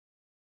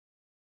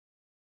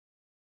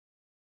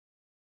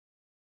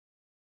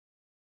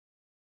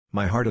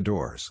My heart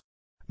adores.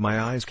 My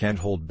eyes can't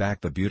hold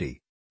back the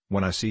beauty.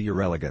 When I see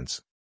your elegance.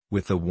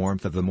 With the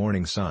warmth of the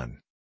morning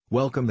sun.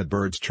 Welcome the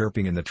birds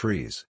chirping in the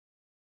trees.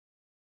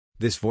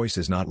 This voice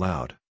is not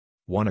loud.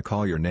 Wanna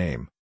call your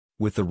name.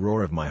 With the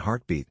roar of my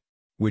heartbeat.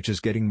 Which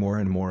is getting more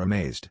and more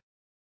amazed.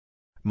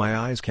 My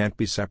eyes can't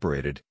be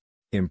separated.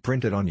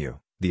 Imprinted on you,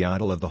 the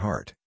idol of the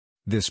heart.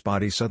 This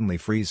body suddenly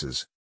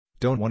freezes.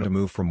 Don't want to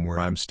move from where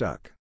I'm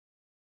stuck.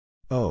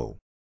 Oh.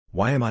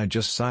 Why am I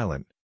just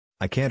silent?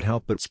 I can't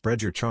help but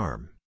spread your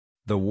charm.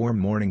 The warm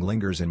morning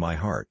lingers in my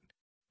heart.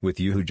 With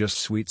you who just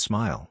sweet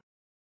smile.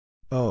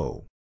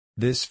 Oh.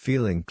 This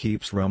feeling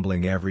keeps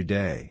rumbling every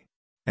day.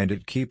 And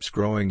it keeps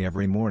growing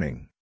every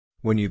morning.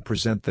 When you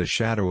present the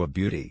shadow of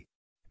beauty.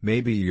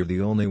 Maybe you're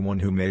the only one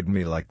who made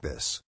me like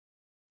this.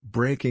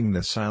 Breaking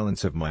the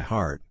silence of my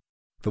heart.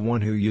 The one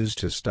who used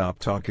to stop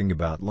talking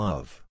about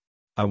love.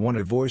 I want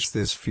to voice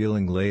this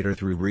feeling later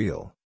through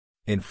real.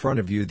 In front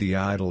of you, the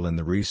idol in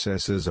the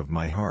recesses of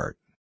my heart.